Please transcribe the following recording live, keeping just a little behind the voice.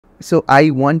So I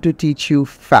want to teach you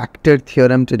factor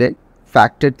theorem today.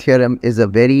 Factor theorem is a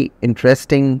very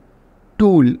interesting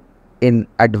tool in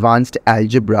advanced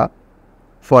algebra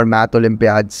for math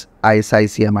Olympiads, ISI,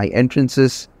 CMI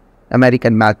entrances,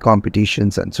 American math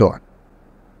competitions, and so on.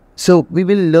 So we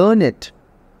will learn it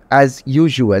as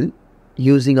usual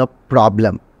using a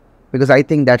problem, because I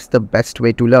think that's the best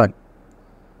way to learn.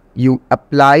 You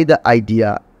apply the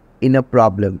idea in a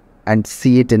problem and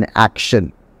see it in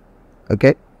action.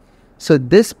 Okay? So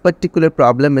this particular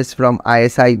problem is from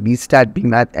ISI BStat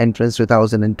BMath entrance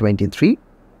 2023.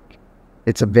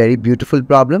 It's a very beautiful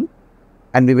problem,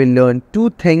 and we will learn two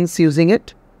things using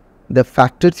it: the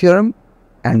factor theorem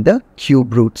and the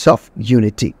cube roots of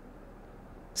unity.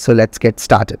 So let's get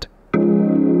started.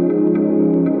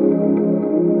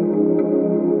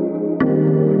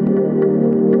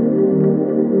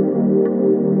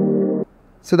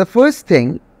 So the first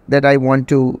thing that I want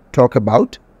to talk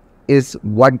about is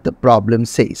what the problem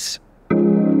says.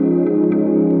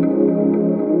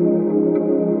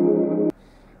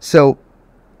 So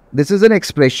this is an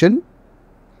expression,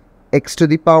 x to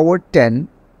the power 10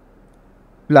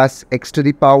 plus x to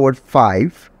the power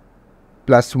 5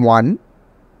 plus 1,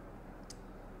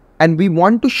 and we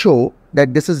want to show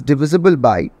that this is divisible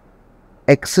by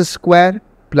x square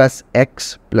plus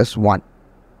x plus 1.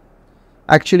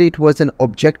 Actually, it was an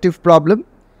objective problem,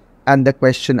 and the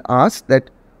question asked that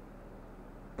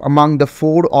among the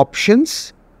four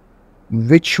options,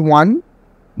 which one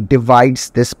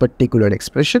divides this particular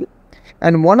expression?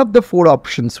 And one of the four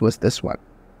options was this one.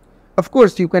 Of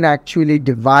course, you can actually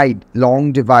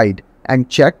long divide and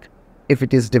check if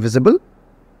it is divisible.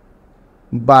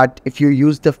 But if you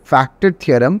use the factor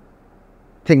theorem,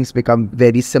 things become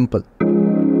very simple.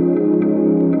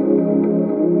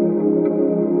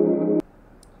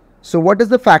 So what does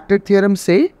the factor theorem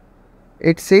say?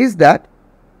 It says that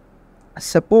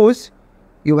suppose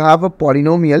you have a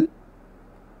polynomial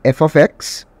f of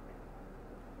x,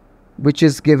 which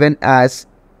is given as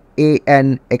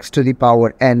an x to the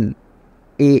power n,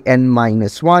 an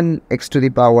minus 1, x to the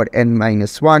power n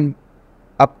minus 1,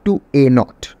 up to a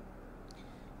naught.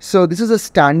 So this is a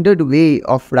standard way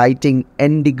of writing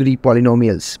n degree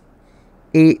polynomials.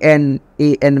 an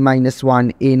minus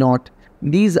 1, a naught,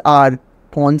 these are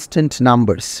constant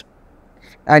numbers,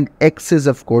 and x is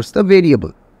of course the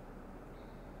variable.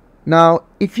 Now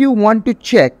if you want to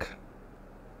check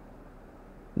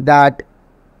that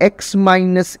x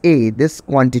minus a, this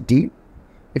quantity,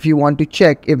 if you want to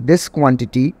check if this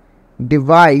quantity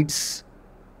divides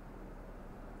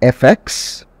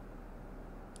fx,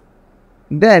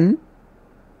 then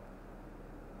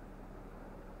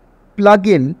plug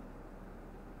in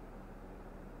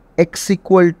x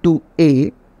equal to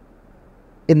a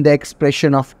in the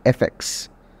expression of fx,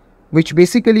 which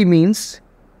basically means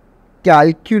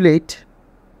calculate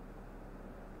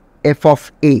f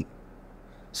of a.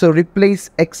 So replace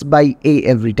x by a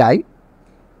every time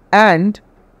and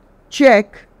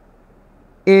check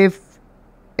if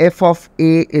f of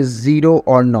a is 0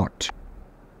 or not.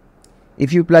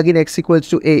 If you plug in x equals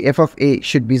to a, f of a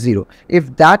should be 0.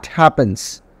 If that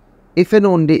happens, if and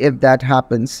only if that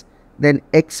happens, then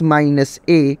x minus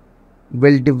a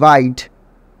will divide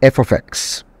f of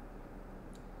x.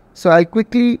 So I'll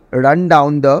quickly run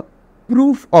down the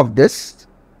proof of this.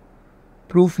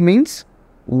 Proof means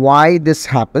why this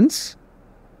happens.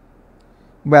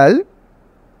 Well,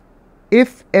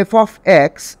 if f of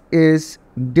x is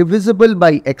divisible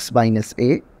by x minus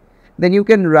a, then you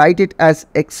can write it as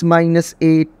x minus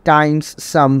a times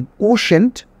some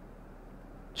quotient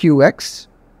qx.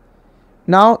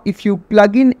 Now if you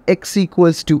plug in x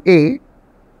equals to a,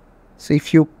 so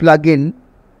if you plug in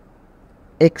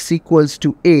x equals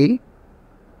to a,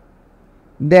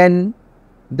 then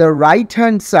the right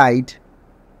hand side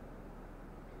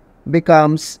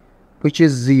becomes, which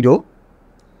is 0,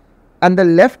 and the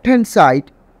left hand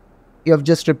side, you have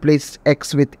just replaced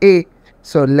x with a,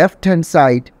 so left hand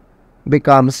side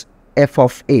becomes f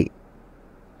of a.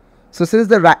 So since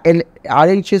the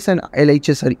RHS and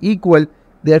LHS are equal,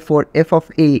 therefore f of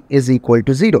a is equal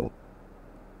to 0.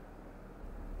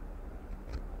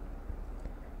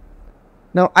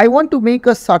 Now I want to make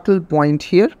a subtle point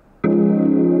here.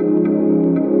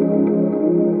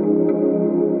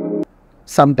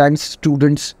 Sometimes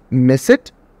students miss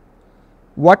it.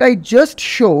 What I just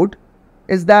showed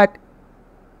is that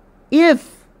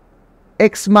if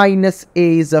x minus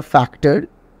a is a factor,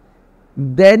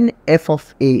 then f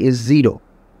of a is 0.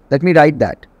 Let me write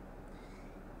that.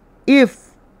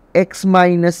 If x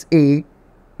minus a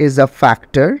is a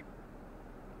factor,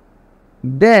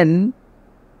 then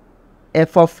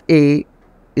f of a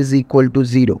is equal to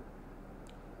 0.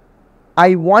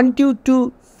 I want you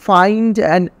to find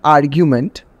an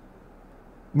argument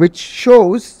which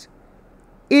shows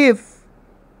if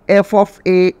f of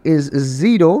a is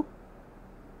 0,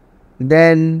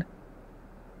 then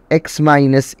x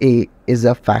minus a is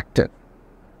a factor.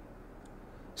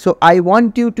 So I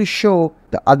want you to show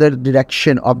the other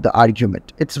direction of the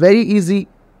argument. It's very easy.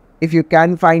 If you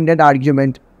can find an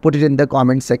argument, put it in the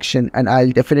comment section and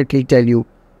I'll definitely tell you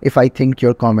if I think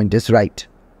your comment is right.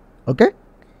 Okay?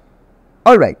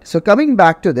 Alright, so coming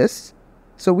back to this.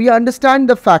 So we understand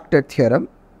the factor theorem.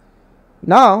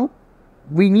 Now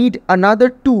we need another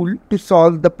tool to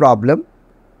solve the problem,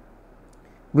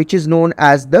 which is known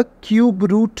as the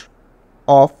cube root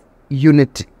of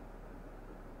unity.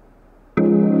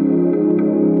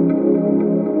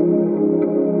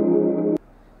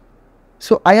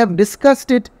 So I have discussed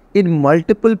it in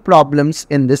multiple problems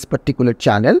in this particular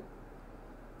channel.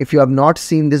 If you have not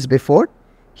seen this before,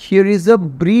 here is a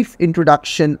brief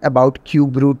introduction about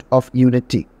cube root of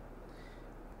unity.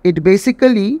 It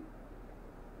basically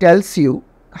tells you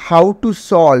how to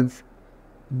solve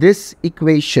this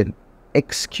equation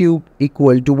x cube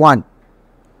equal to 1.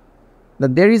 Now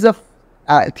there is a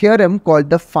theorem called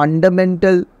the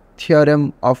fundamental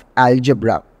theorem of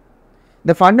algebra.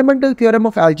 The fundamental theorem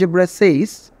of algebra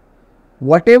says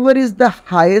whatever is the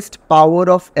highest power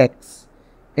of x,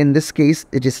 in this case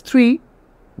it is 3,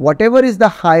 whatever is the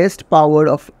highest power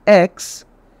of x,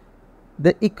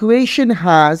 the equation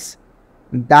has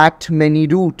that many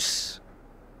roots.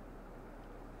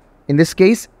 In this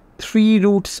case, 3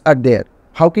 roots are there.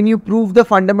 How can you prove the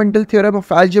fundamental theorem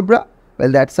of algebra?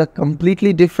 Well, that's a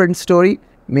completely different story.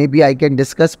 Maybe I can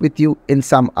discuss with you in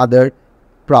some other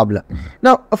problem.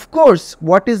 Now, of course,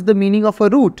 what is the meaning of a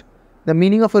root? The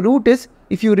meaning of a root is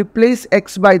if you replace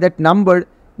x by that number,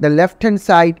 the left hand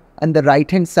side and the right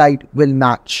hand side will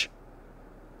match.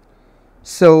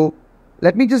 So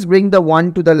let me just bring the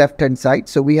 1 to the left hand side.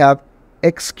 So we have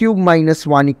x cube minus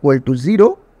 1 equal to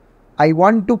 0. I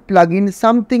want to plug in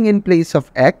something in place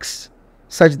of x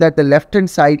such that the left hand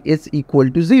side is equal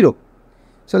to 0.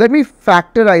 So let me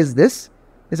factorize this.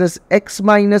 This is x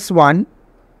minus 1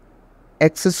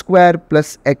 x square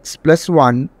plus x plus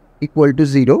 1 equal to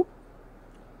 0.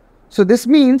 So this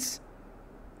means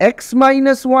x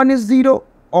minus 1 is 0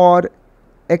 or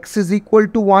x is equal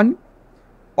to 1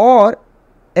 or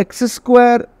x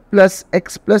square plus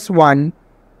x plus 1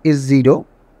 is 0.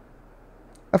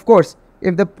 Of course,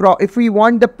 if we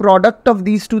want the product of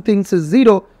these two things is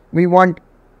 0, we want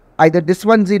either this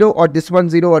one 0 or this one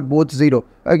 0 or both 0.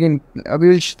 Again, we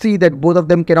will see that both of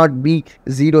them cannot be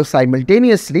 0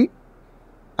 simultaneously.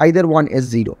 Either one is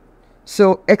 0.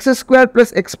 So x square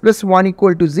plus x plus 1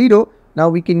 equal to 0. Now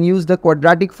we can use the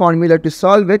quadratic formula to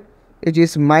solve it, which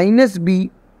is minus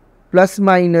b plus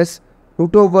minus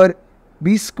root over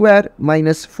b square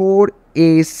minus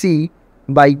 4ac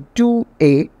by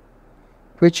 2a,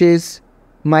 which is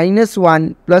minus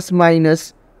 1 plus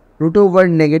minus root over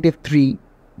negative 3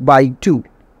 by 2.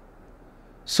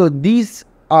 So these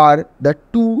are the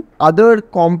two other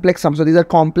complex numbers. So these are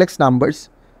complex numbers.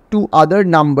 Two other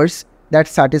numbers that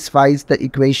satisfies the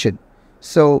equation.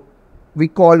 So we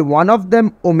call one of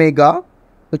them omega,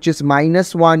 which is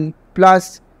minus 1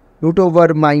 plus root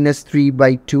over minus 3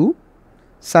 by 2,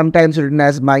 sometimes written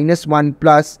as minus 1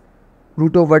 plus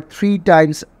root over 3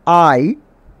 times I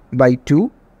by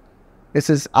 2. This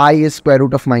is I is square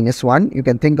root of minus 1. You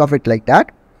can think of it like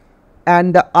that.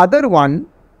 And the other one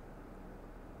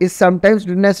is sometimes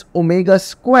written as omega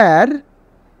square.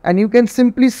 And you can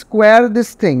simply square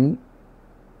this thing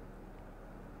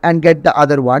and get the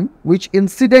other one, which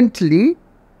incidentally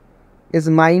is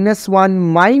minus 1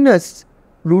 minus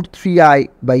root 3i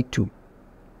by 2.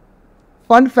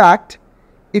 Fun fact,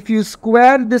 if you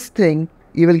square this thing,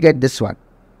 you will get this one.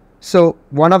 So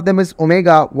one of them is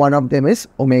omega, one of them is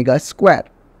omega square.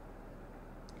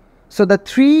 So the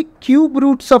 3 cube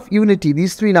roots of unity,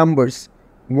 these 3 numbers,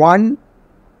 1,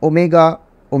 omega,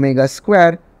 omega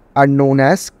square, are known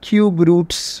as cube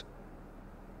roots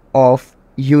of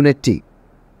unity.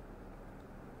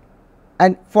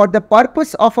 And for the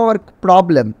purpose of our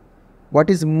problem, what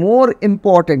is more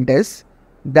important is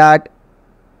that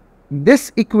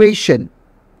this equation,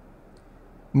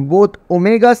 both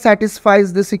omega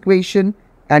satisfies this equation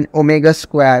and omega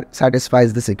square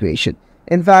satisfies this equation.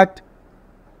 In fact,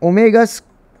 omega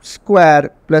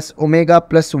square plus omega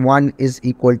plus 1 is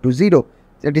equal to 0.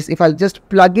 That is, if I'll just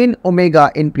plug in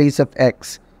omega in place of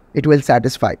x, it will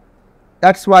satisfy.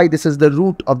 That's why this is the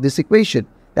root of this equation.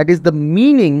 That is the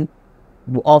meaning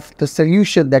of the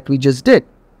solution that we just did.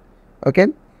 Okay.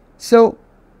 So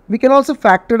we can also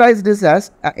factorize this as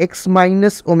x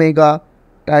minus omega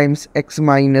times x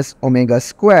minus omega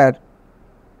square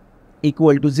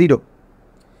equal to 0.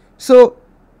 So,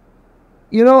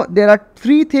 there are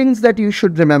three things that you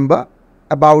should remember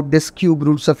about this cube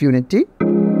roots of unity.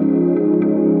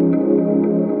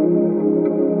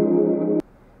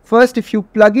 First, if you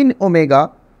plug in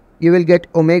omega, you will get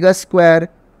omega square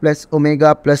plus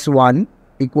omega plus 1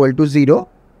 equal to 0.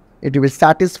 It will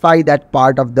satisfy that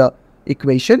part of the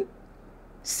equation.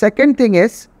 Second thing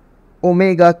is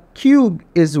omega cube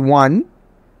is 1,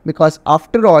 because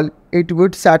after all it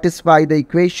would satisfy the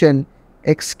equation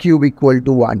x cube equal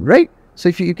to 1, right? So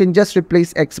if you can just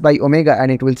replace x by omega and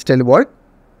it will still work.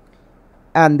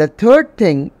 And the third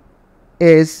thing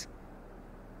is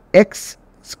x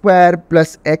square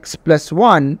plus x plus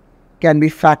 1 can be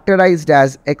factorized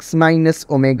as x minus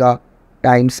omega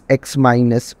times x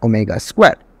minus omega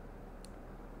square.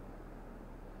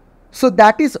 So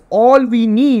that is all we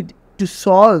need to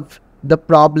solve the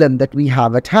problem that we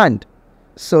have at hand.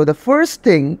 So the first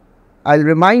thing, I'll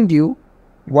remind you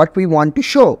what we want to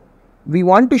show. We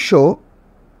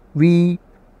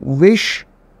wish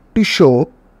to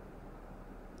show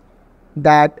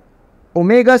that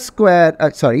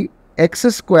x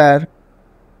square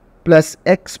plus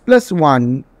x plus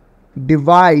 1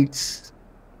 divides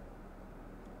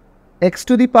x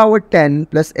to the power 10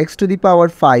 plus x to the power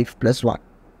 5 plus 1.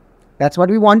 That's what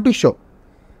we want to show.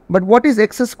 But what is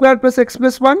x square plus x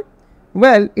plus 1?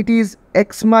 Well, it is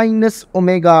x minus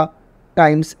omega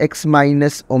times x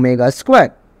minus omega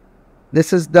square.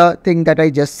 This is the thing that I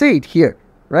just said here,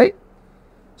 right?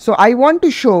 So I want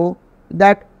to show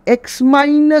that x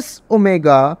minus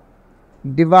omega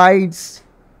divides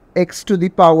x to the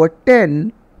power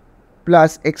 10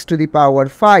 plus x to the power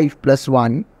 5 plus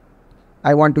 1.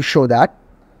 I want to show that.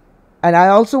 And I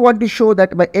also want to show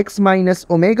that my x minus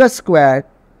omega square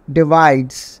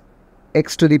divides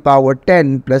x to the power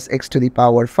 10 plus x to the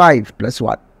power 5 plus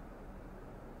 1.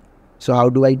 So how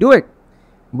do I do it?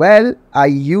 Well, I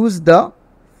use the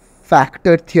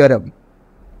factor theorem.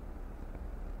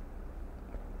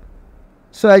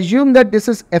 So assume that this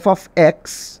is f of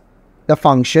x, the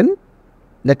function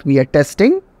that we are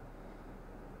testing.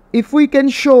 If we can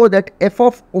show that f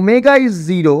of omega is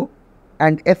 0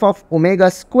 and f of omega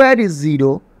square is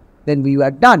 0, then we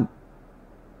are done,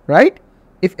 right?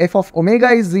 If f of omega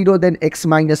is 0, then x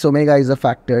minus omega is a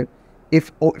factor.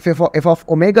 If f of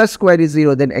omega square is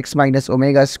 0, then x minus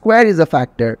omega square is a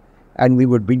factor, and we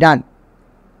would be done.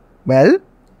 Well,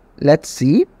 let's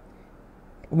see.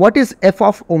 What is f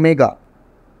of omega?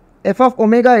 F of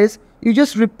omega is, you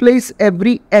just replace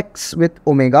every x with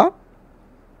omega.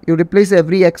 You replace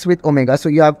every x with omega. So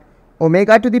you have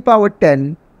omega to the power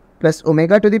 10 plus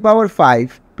omega to the power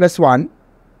 5 plus 1.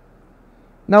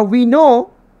 Now we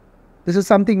know, this is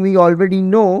something we already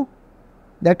know,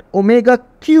 that omega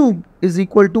cube is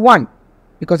equal to 1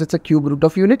 because it's a cube root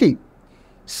of unity.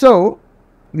 So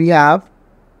we have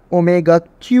omega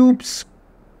cube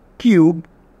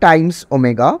times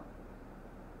omega.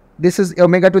 This is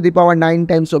omega to the power 9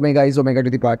 times omega is omega to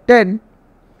the power 10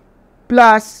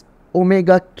 plus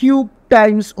omega cube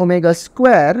times omega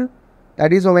square,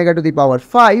 that is omega to the power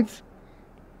 5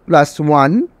 plus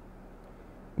 1,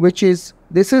 which is,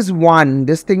 this is 1,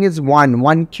 this thing is 1,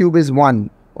 1 cube is 1,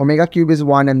 omega cube is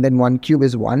 1 and then 1 cube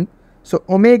is 1. So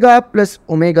omega plus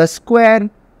omega square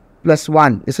plus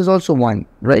 1, this is also 1,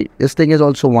 right? This thing is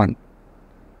also 1.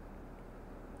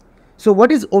 So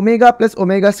what is omega plus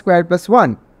omega square plus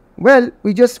 1? Well,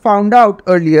 we just found out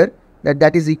earlier that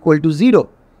that is equal to 0.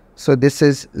 So this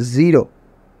is 0.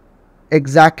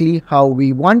 Exactly how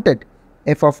we wanted.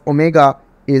 F of omega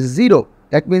is 0.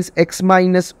 That means x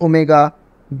minus omega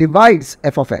divides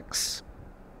f of x.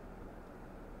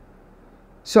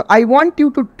 So I want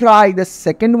you to try the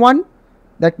second one.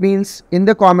 That means in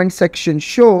the comment section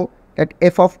show that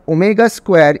f of omega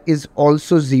square is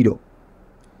also 0.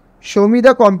 Show me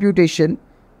the computation.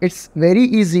 It's very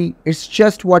easy. It's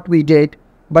just what we did,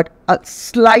 but a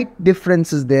slight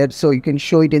difference is there. So you can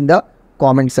show it in the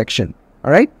comment section.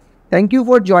 All right. Thank you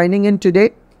for joining in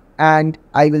today, and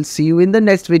I will see you in the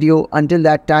next video. Until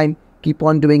that time, keep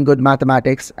on doing good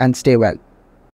mathematics and stay well.